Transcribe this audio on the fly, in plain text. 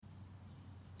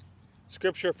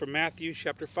Scripture from Matthew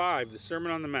chapter 5, the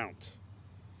Sermon on the Mount,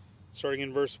 starting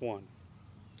in verse 1.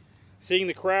 Seeing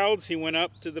the crowds, he went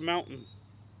up to the mountain,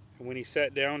 and when he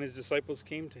sat down, his disciples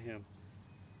came to him.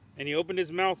 And he opened his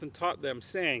mouth and taught them,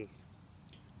 saying,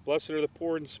 Blessed are the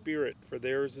poor in spirit, for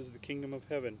theirs is the kingdom of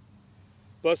heaven.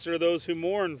 Blessed are those who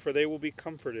mourn, for they will be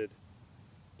comforted.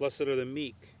 Blessed are the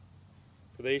meek,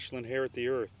 for they shall inherit the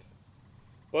earth.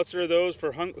 Blessed are those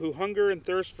who hunger and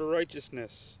thirst for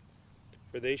righteousness,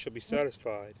 for they shall be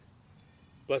satisfied.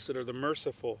 Blessed are the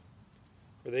merciful,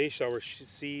 for they shall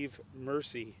receive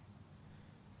mercy.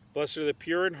 Blessed are the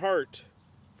pure in heart,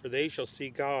 for they shall see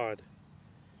God.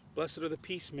 Blessed are the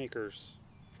peacemakers,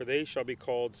 for they shall be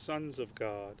called sons of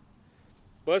God.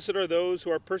 Blessed are those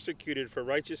who are persecuted for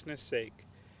righteousness' sake,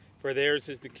 for theirs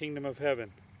is the kingdom of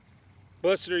heaven.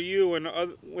 Blessed are you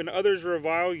when others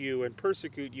revile you and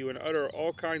persecute you and utter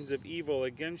all kinds of evil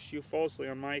against you falsely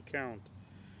on my account.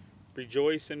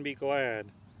 Rejoice and be glad,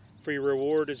 for your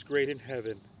reward is great in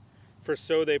heaven. For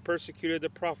so they persecuted the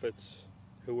prophets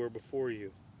who were before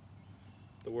you.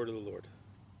 The word of the Lord.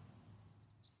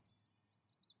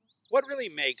 What really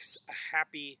makes a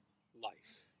happy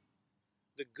life?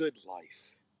 The good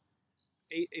life.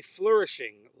 A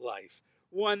flourishing life.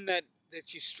 One that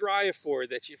you strive for,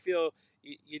 that you feel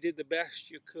you did the best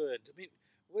you could. I mean,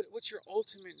 what's your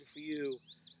ultimate view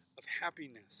of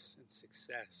happiness and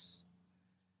success?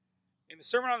 In the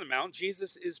Sermon on the Mount,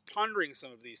 Jesus is pondering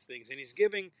some of these things, and he's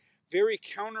giving very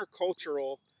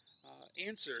countercultural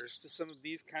answers to some of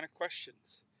these kind of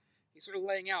questions. He's sort of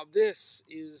laying out, this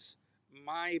is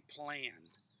my plan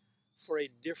for a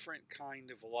different kind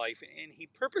of life. And he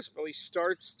purposefully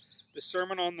starts the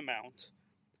Sermon on the Mount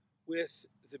with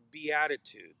the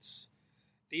Beatitudes.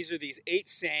 These are these 8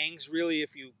 sayings. Really,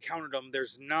 if you counted them,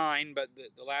 there's 9, but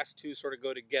the last 2 sort of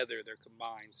go together. They're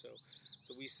combined. So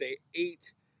we say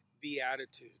 8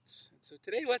 Beatitudes. And so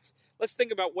today, let's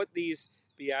think about what these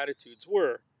Beatitudes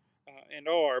were and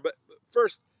are. But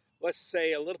first, let's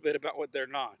say a little bit about what they're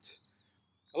not.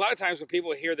 A lot of times when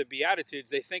people hear the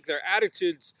Beatitudes, they think they're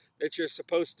attitudes that you're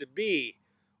supposed to be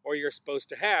or you're supposed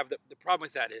to have. The problem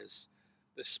with that is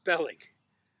the spelling.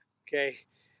 Okay?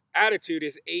 Attitude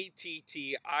is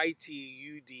A-T-T-I-T-U-D-E-S.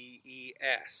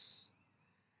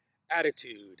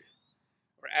 Attitude.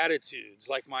 Or attitudes,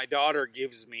 like my daughter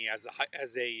gives me as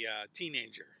a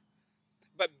teenager.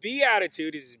 But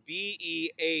beatitude is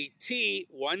B-E-A-T,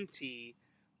 1 T,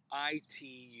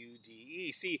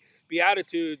 I-T-U-D-E. See,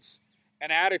 beatitudes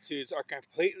and attitudes are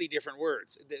completely different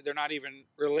words. They're not even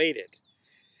related.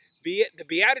 The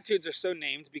Beatitudes are so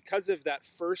named because of that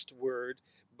first word.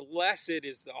 Blessed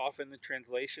is often the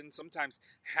translation, sometimes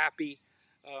happy.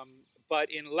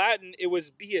 But in Latin, it was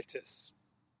beatus.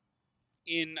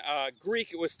 In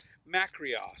Greek, it was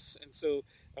makarios. And so,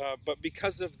 but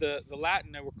because of the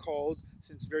Latin, they were called,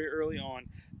 since very early on,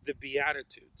 the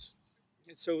Beatitudes.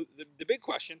 And so the big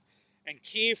question and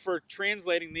key for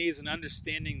translating these and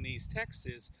understanding these texts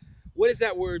is, what does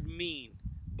that word mean?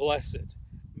 Blessed,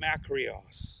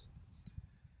 makarios.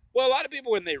 Well, a lot of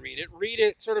people, when they read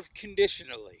it sort of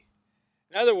conditionally.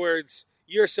 In other words,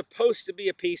 you're supposed to be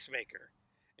a peacemaker.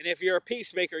 And if you're a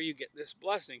peacemaker, you get this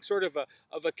blessing, sort of a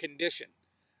condition.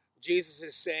 Jesus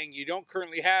is saying you don't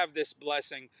currently have this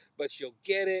blessing, but you'll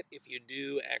get it if you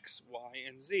do X, Y,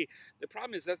 and Z. The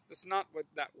problem is that's not what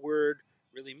that word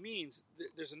really means.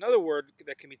 There's another word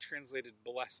that can be translated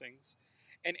blessings,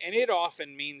 and it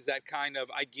often means that kind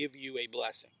of, I give you a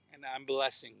blessing, and I'm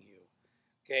blessing you.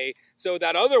 Okay, so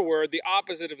that other word, the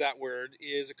opposite of that word,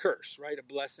 is a curse, right? A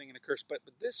blessing and a curse. But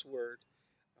this word,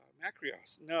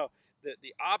 makarios, no.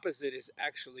 The opposite is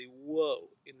actually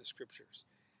woe in the scriptures.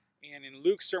 And in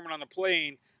Luke's Sermon on the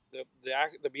Plain,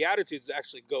 the Beatitudes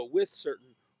actually go with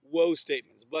certain woe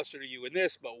statements. Blessed are you in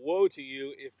this, but woe to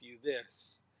you if you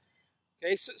this.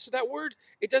 Okay, so that word,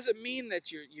 it doesn't mean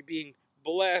that you're being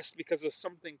blessed because of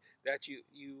something that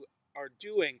you are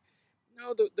doing.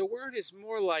 No, the word is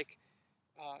more like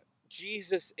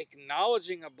Jesus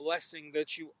acknowledging a blessing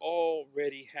that you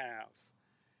already have.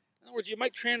 In other words, you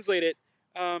might translate it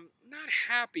not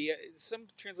happy. Some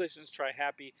translations try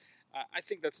happy. I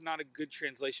think that's not a good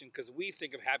translation because we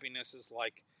think of happiness as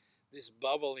like this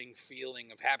bubbling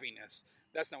feeling of happiness.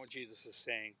 That's not what Jesus is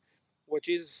saying. What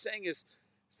Jesus is saying is,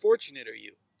 fortunate are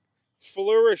you.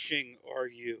 Flourishing are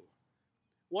you.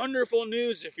 Wonderful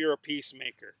news if you're a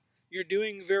peacemaker. You're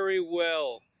doing very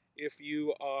well if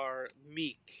you are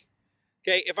meek.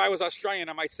 Okay, if I was Australian,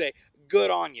 I might say, good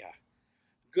on ya.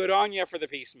 Good on ya for the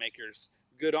peacemakers.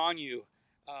 Good on you.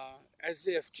 As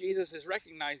if Jesus is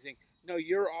recognizing, no,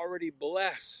 you're already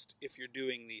blessed if you're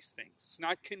doing these things. It's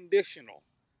not conditional.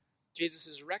 Jesus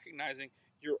is recognizing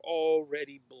You're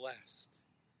already blessed.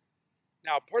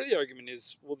 Now, part of the argument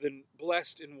is, well, then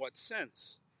blessed in what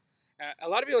sense? A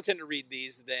lot of people tend to read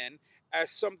these then as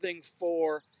something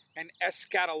for an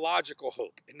eschatological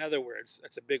hope. In other words,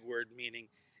 that's a big word meaning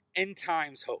end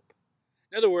times hope.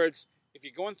 In other words, if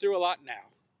you're going through a lot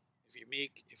now, if you're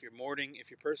meek, if you're mourning,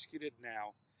 if you're persecuted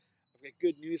now, I've got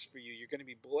good news for you. You're going to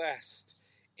be blessed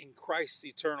in Christ's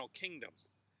eternal kingdom,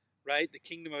 right? The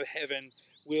kingdom of heaven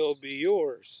will be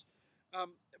yours.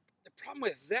 The problem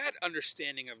with that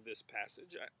understanding of this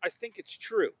passage, I think it's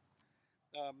true,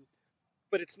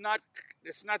 but it's not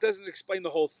doesn't explain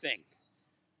the whole thing.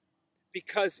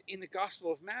 Because in the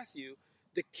Gospel of Matthew,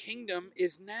 the kingdom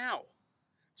is now.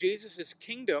 Jesus'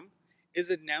 kingdom is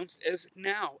announced as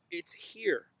now. It's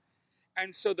here.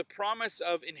 And so the promise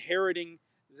of inheriting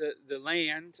the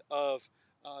land, of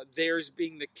theirs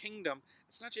being the kingdom,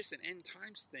 it's not just an end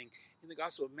times thing. In the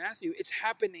Gospel of Matthew, it's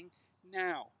happening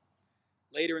now.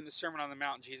 Later in the Sermon on the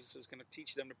Mount, Jesus is going to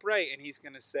teach them to pray, and he's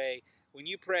going to say, when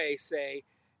you pray, say,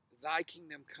 thy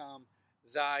kingdom come,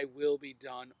 thy will be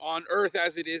done on earth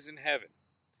as it is in heaven.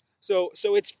 So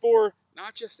it's for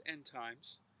not just end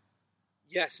times,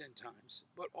 yes, end times,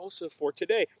 but also for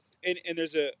today. And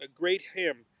there's a great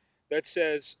hymn that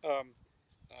says,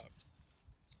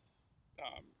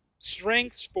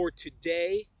 strengths for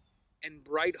today and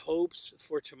bright hopes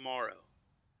for tomorrow.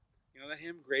 You know that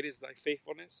hymn, Great is Thy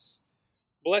Faithfulness?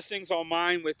 Blessings all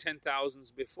mine with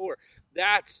 10,000s before.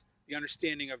 That's the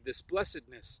understanding of this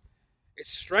blessedness.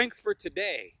 It's strength for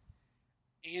today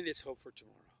and it's hope for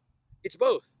tomorrow. It's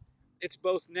both. It's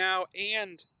both now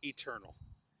and eternal.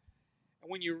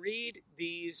 And when you read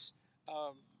these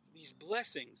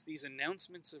blessings, these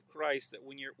announcements of Christ, that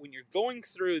when you're going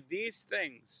through these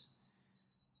things,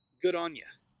 good on you.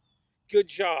 Good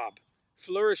job.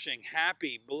 Flourishing,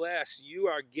 happy, blessed. You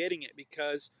are getting it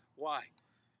because why?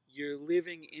 You're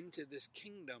living into this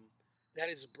kingdom that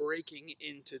is breaking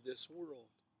into this world.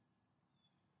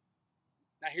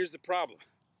 Now here's the problem.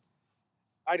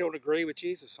 I don't agree with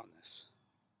Jesus on this.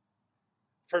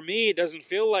 For me, it doesn't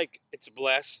feel like it's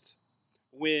blessed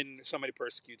when somebody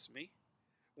persecutes me,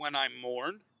 when I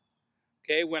mourn,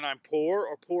 okay, when I'm poor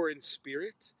or poor in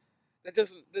spirit. That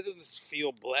doesn't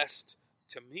feel blessed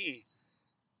to me.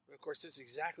 But of course, this is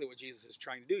exactly what Jesus is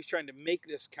trying to do. He's trying to make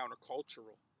this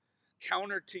countercultural,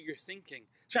 counter to your thinking,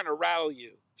 trying to rattle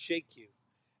you, shake you.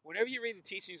 Whenever you read the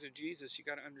teachings of Jesus, you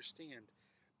got to understand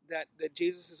that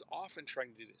Jesus is often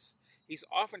trying to do this. He's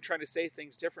often trying to say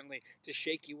things differently to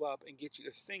shake you up and get you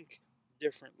to think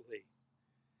differently.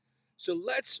 So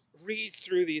let's read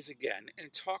through these again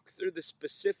and talk through the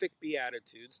specific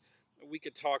Beatitudes. We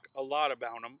could talk a lot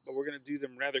about them, but we're going to do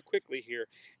them rather quickly here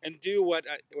and do what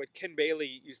Ken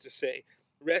Bailey used to say,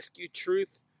 rescue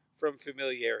truth from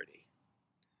familiarity.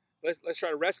 Let's try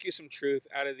to rescue some truth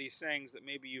out of these sayings that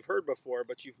maybe you've heard before,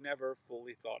 but you've never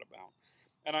fully thought about.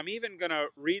 And I'm even going to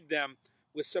read them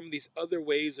with some of these other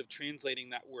ways of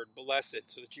translating that word, blessed,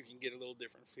 so that you can get a little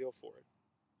different feel for it.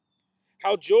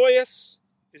 How joyous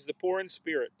is the poor in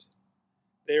spirit.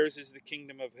 Theirs is the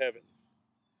kingdom of heaven.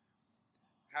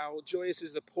 How joyous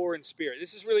is the poor in spirit.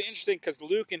 This is really interesting because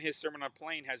Luke in his Sermon on the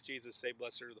Plain has Jesus say,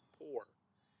 blessed are the poor.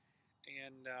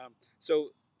 And so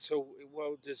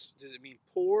does it mean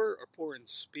poor or poor in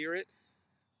spirit?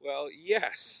 Well,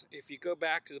 yes. If you go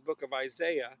back to the book of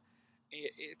Isaiah,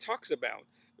 it talks about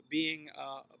being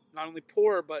not only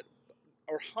poor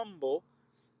or humble,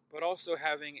 but also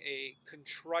having a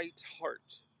contrite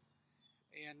heart.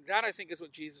 And that, I think, is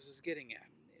what Jesus is getting at.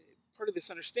 Part of this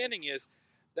understanding is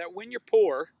that when you're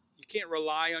poor, you can't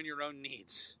rely on your own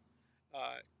needs.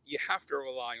 You have to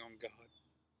rely on God.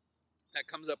 That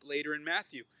comes up later in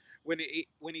Matthew when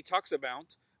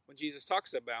Jesus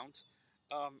talks about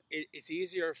it's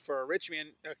easier for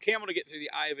a camel to get through the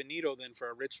eye of a needle than for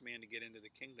a rich man to get into the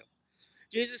kingdom.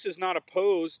 Jesus is not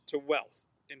opposed to wealth.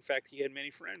 In fact, he had many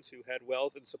friends who had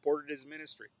wealth and supported his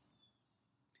ministry.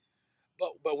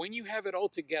 But when you have it all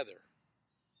together,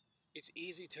 it's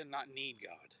easy to not need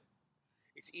God.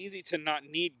 It's easy to not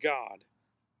need God.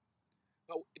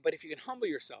 But if you can humble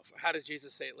yourself, how does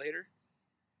Jesus say it later?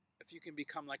 If you can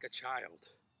become like a child,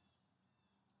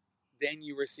 then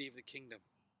you receive the kingdom.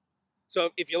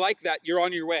 So if you like that, you're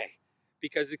on your way,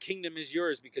 because the kingdom is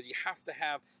yours, because you have to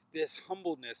have this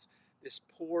humbleness, this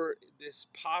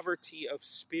poverty of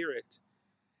spirit.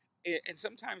 And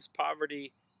sometimes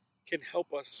poverty can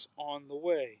help us on the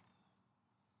way.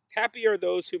 Happy are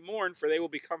those who mourn, for they will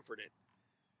be comforted.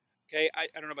 Okay, I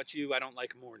don't know about you, I don't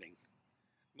like mourning.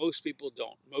 Most people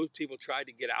don't. Most people try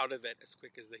to get out of it as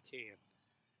quick as they can.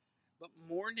 But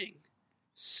mourning,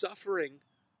 suffering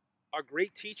are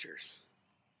great teachers.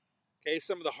 Okay,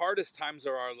 some of the hardest times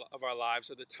of our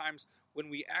lives are the times when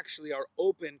we actually are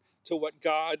open to what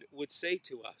God would say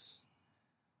to us.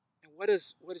 And what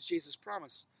does Jesus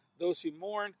promise? Those who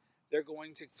mourn, they're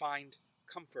going to find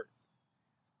comfort.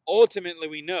 Ultimately,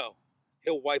 we know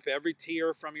He'll wipe every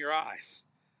tear from your eyes.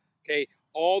 Okay,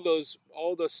 all those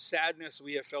sadness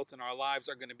we have felt in our lives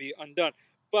are going to be undone.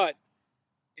 But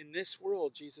in this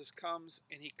world, Jesus comes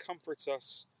and He comforts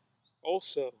us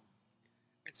also.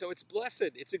 And so it's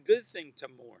blessed. It's a good thing to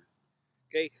mourn.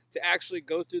 Okay, to actually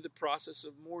go through the process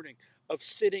of mourning, of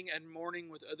sitting and mourning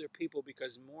with other people,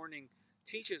 because mourning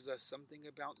teaches us something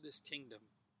about this kingdom.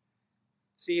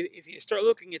 See, if you start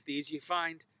looking at these, you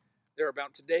find they're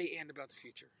about today and about the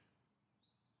future.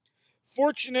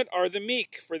 Fortunate are the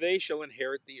meek, for they shall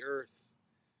inherit the earth.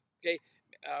 Okay,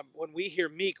 when we hear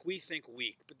meek, we think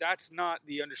weak, but that's not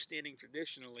the understanding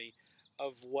traditionally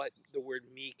of what the word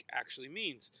meek actually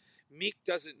means. Meek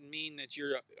doesn't mean that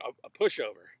you're a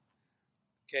pushover.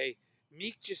 Okay,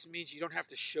 meek just means you don't have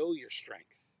to show your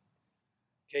strength.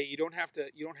 Okay, you don't have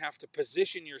to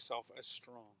position yourself as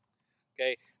strong.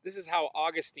 Okay, this is how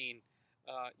Augustine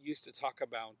used to talk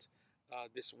about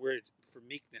this word for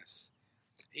meekness.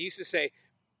 He used to say,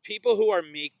 people who are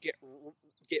meek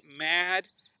get mad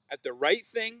at the right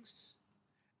things,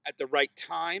 at the right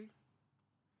time,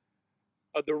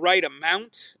 of the right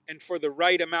amount, and for the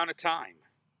right amount of time.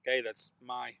 Okay, that's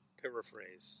my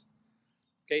paraphrase.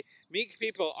 Okay, meek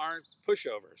people aren't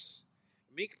pushovers.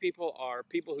 Meek people are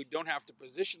people who don't have to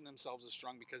position themselves as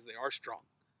strong because they are strong.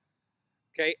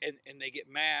 Okay, and they get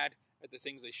mad at the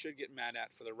things they should get mad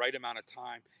at for the right amount of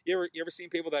time. You ever seen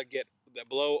people that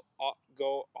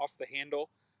go off the handle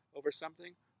over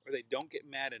something, or they don't get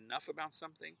mad enough about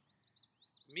something?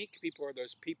 Meek people are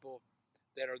those people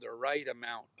that are the right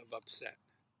amount of upset,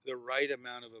 the right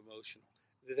amount of emotional.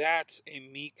 That's a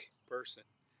meek person.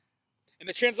 And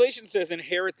the translation says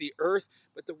inherit the earth,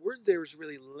 but the word there is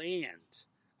really land,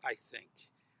 I think.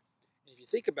 And if you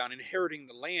think about inheriting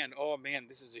the land, oh man,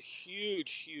 this is a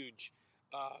huge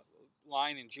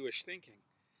line in Jewish thinking.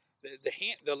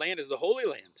 The land is the Holy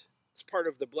Land. It's part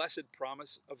of the blessed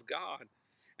promise of God.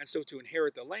 And so to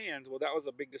inherit the land, well, that was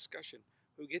a big discussion.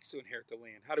 Who gets to inherit the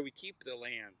land? How do we keep the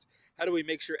land? How do we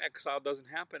make sure exile doesn't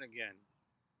happen again?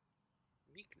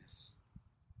 Meekness.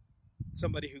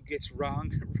 Somebody who gets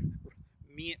mad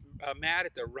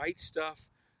at the right stuff,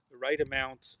 the right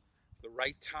amount, the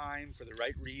right time, for the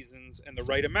right reasons, and the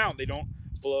right amount. They don't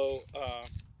blow.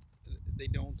 They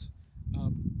don't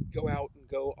go out and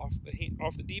go off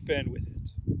the deep end with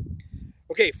it.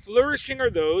 Okay, flourishing are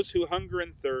those who hunger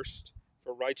and thirst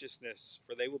for righteousness,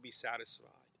 for they will be satisfied.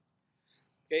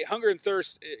 Okay, hunger and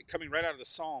thirst, coming right out of the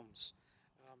Psalms.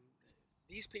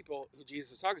 These people who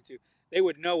Jesus is talking to, they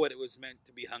would know what it was meant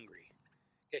to be hungry.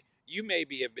 Okay, you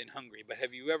maybe have been hungry, but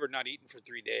have you ever not eaten for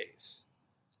 3 days?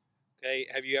 Okay,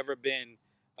 have you ever been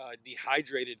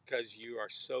dehydrated because you are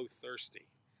so thirsty?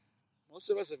 Most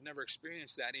of us have never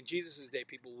experienced that. In Jesus' day,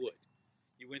 people would.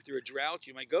 You went through a drought,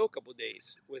 you might go a couple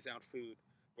days without food,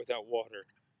 without water.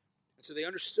 And so they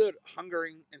understood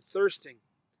hungering and thirsting.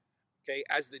 Okay,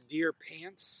 as the deer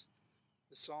pants,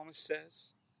 the psalmist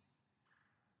says.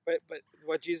 But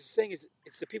what Jesus is saying is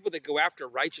it's the people that go after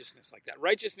righteousness like that.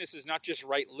 Righteousness is not just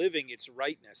right living, it's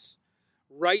rightness.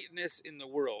 Rightness in the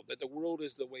world, that the world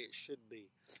is the way it should be.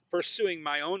 Pursuing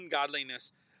my own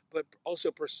godliness, but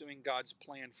also pursuing God's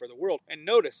plan for the world. And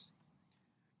notice,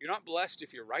 you're not blessed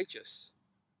if you're righteous,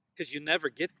 because you never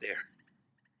get there.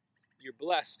 You're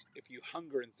blessed if you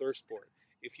hunger and thirst for it,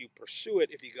 if you pursue it,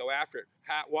 if you go after it.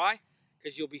 Why?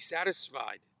 Because you'll be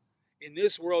satisfied. In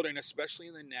this world, and especially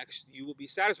in the next, you will be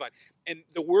satisfied. And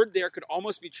the word there could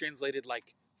almost be translated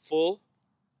like full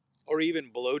or even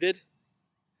bloated.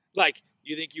 Like,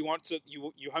 you think you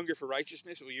hunger for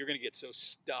righteousness? Well, you're going to get so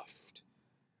stuffed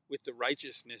with the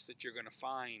righteousness that you're going to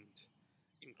find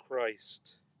in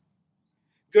Christ.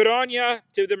 Good on ya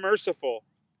to the merciful,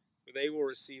 for they will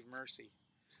receive mercy.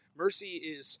 Mercy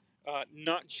is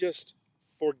not just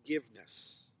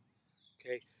forgiveness.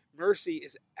 Okay, mercy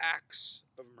is acts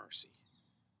of mercy.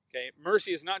 Okay,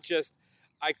 mercy is not just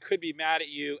I could be mad at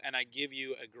you and I give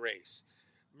you a grace.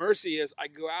 Mercy is I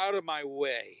go out of my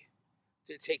way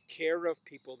to take care of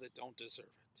people that don't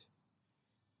deserve it.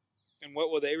 And what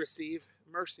will they receive?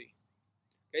 Mercy.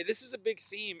 Okay, this is a big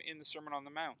theme in the Sermon on the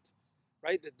Mount,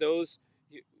 right? That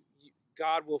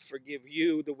God will forgive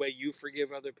you the way you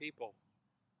forgive other people.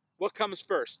 What comes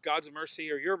first, God's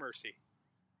mercy or your mercy?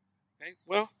 Okay,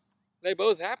 well, they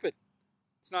both happen.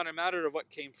 It's not a matter of what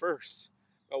came first.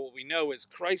 But what we know is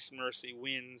Christ's mercy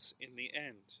wins in the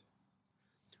end.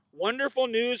 Wonderful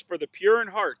news for the pure in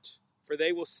heart, for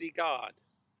they will see God.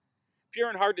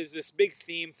 Pure in heart is this big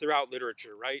theme throughout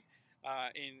literature, right?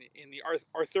 In the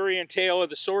Arthurian tale of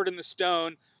the sword and the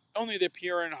stone, only the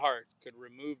pure in heart could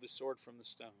remove the sword from the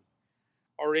stone.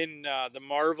 Or in the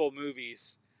Marvel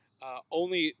movies,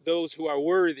 only those who are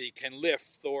worthy can lift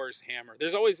Thor's hammer.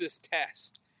 There's always this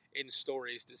test in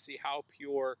stories to see how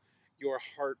pure your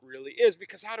heart really is,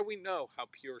 because how do we know how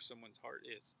pure someone's heart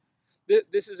is?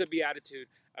 This is a beatitude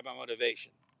about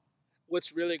motivation.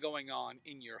 What's really going on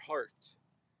in your heart?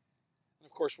 And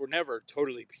of course, we're never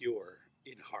totally pure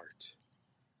in heart.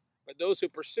 But those who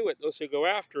pursue it, those who go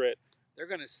after it, they're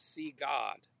going to see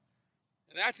God.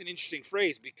 And that's an interesting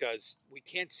phrase, because we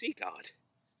can't see God.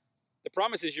 The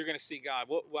promise is you're going to see God.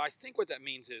 Well, I think what that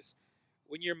means is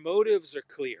when your motives are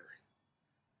clear,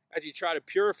 as you try to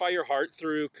purify your heart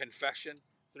through confession,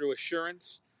 through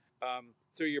assurance,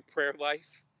 through your prayer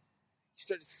life, you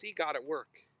start to see God at work.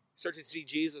 You start to see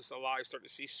Jesus alive, start to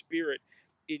see Spirit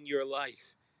in your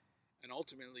life. And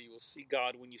ultimately, you will see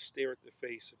God when you stare at the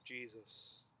face of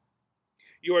Jesus.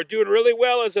 You are doing really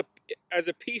well as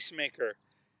a peacemaker,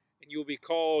 and you will be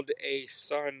called a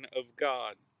son of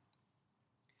God.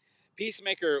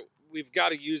 Peacemaker, we've got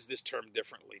to use this term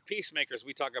differently. Peacemakers,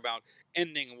 we talk about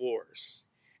ending wars,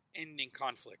 ending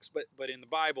conflicts. But in the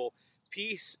Bible,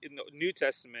 peace in the New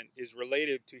Testament is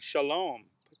related to shalom,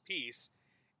 peace,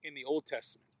 in the Old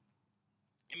Testament.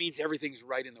 It means everything's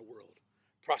right in the world.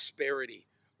 Prosperity,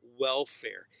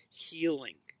 welfare,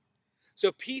 healing.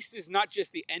 So peace is not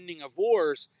just the ending of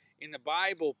wars. In the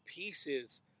Bible, peace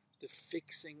is the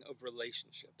fixing of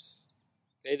relationships.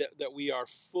 Okay? That we are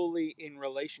fully in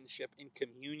relationship, in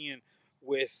communion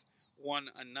with one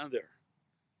another.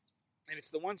 And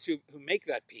it's the ones who make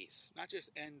that peace, not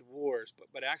just end wars,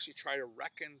 but actually try to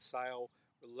reconcile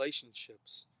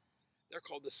relationships. They're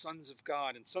called the sons of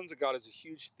God, and sons of God is a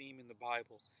huge theme in the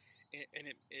Bible. And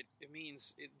it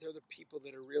means they're the people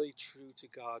that are really true to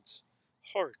God's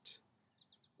heart.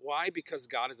 Why? Because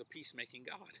God is a peacemaking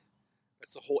God.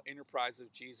 That's the whole enterprise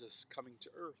of Jesus coming to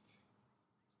earth.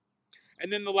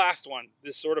 And then the last one,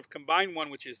 this sort of combined one,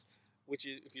 which is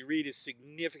if you read, is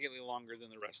significantly longer than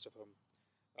the rest of them.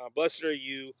 Blessed are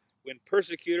you when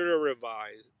persecuted or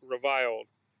reviled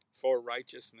for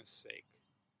righteousness' sake.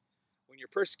 When you're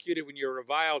persecuted, when you're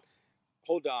reviled,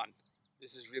 hold on,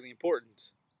 this is really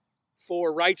important.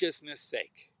 For righteousness'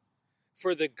 sake.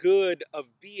 For the good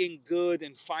of being good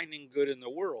and finding good in the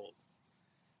world.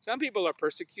 Some people are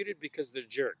persecuted because they're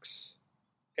jerks.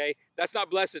 Okay? That's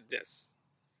not blessedness.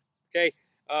 Okay?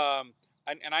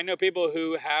 And I know people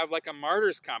who have like a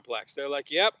martyr's complex. They're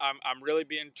like, yep, I'm really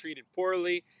being treated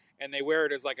poorly, and they wear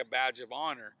it as like a badge of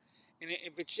honor. And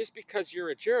if it's just because you're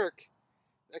a jerk,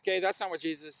 okay, that's not what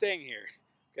Jesus is saying here.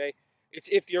 Okay? It's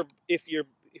if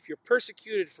you're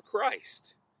persecuted for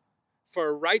Christ,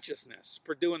 for righteousness,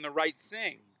 for doing the right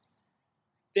thing,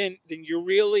 then you're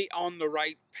really on the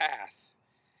right path,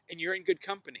 and you're in good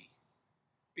company,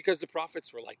 because the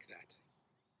prophets were like that.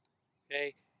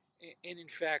 Okay? And in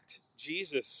fact,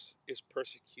 Jesus is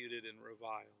persecuted and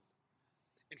reviled.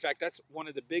 In fact, that's one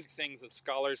of the big things that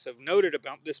scholars have noted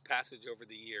about this passage over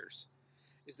the years,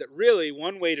 is that really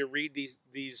one way to read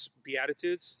these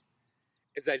Beatitudes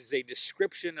is that it's a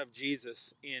description of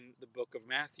Jesus in the book of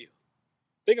Matthew.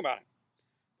 Think about it.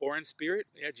 Poor in spirit.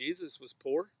 Yeah, Jesus was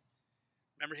poor.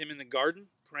 Remember him in the garden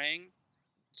praying,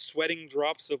 sweating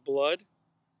drops of blood.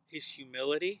 His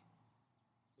humility.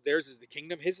 Theirs is the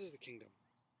kingdom. His is the kingdom.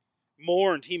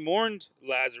 Mourned. He mourned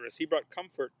Lazarus. He brought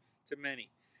comfort to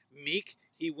many. Meek.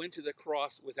 He went to the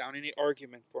cross without any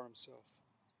argument for himself.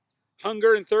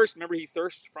 Hunger and thirst. Remember, he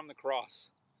thirsted from the cross.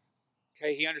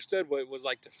 Okay, he understood what it was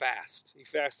like to fast. He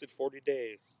fasted 40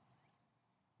 days.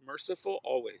 Merciful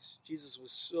always. Jesus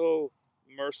was so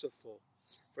merciful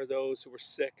for those who were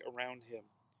sick around him.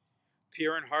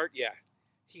 Pure in heart, yeah.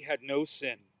 He had no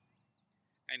sin.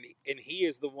 And he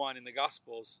is the one in the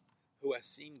Gospels who has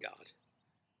seen God.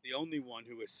 The only one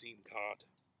who has seen God.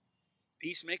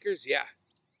 Peacemakers, yeah.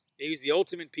 He's the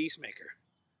ultimate peacemaker.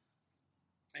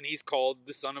 And he's called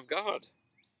the Son of God.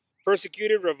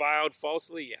 Persecuted, reviled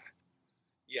falsely, yeah.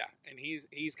 Yeah, and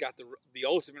he's got the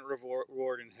ultimate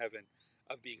reward in heaven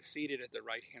of being seated at the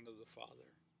right hand of the Father.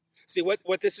 See,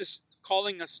 what this is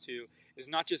calling us to is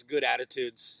not just good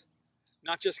attitudes,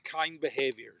 not just kind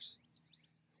behaviors.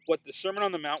 What the Sermon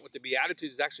on the Mount, what the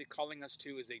Beatitudes is actually calling us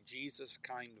to, is a Jesus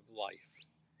kind of life,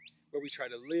 where we try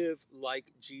to live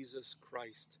like Jesus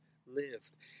Christ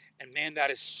lived. And man,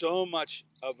 that is so much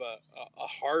of a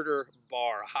harder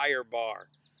bar, a higher bar,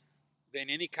 than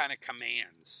any kind of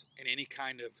commands and any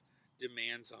kind of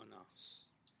demands on us.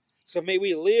 So may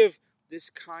we live this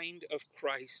kind of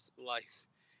Christ life.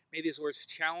 May these words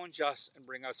challenge us and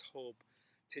bring us hope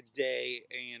today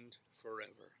and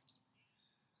forever.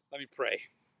 Let me pray.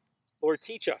 Lord,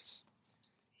 teach us.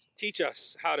 Teach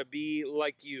us how to be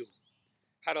like you,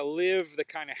 how to live the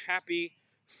kind of happy,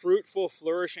 fruitful,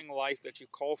 flourishing life that you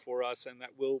call for us and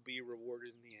that will be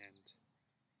rewarded in the end.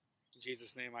 In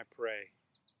Jesus' name I pray.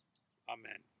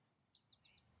 Amen.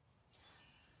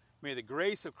 May the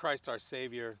grace of Christ our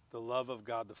Savior, the love of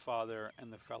God the Father,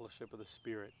 and the fellowship of the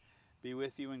Spirit be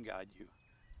with you and guide you,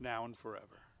 now and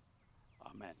forever.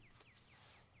 Amen.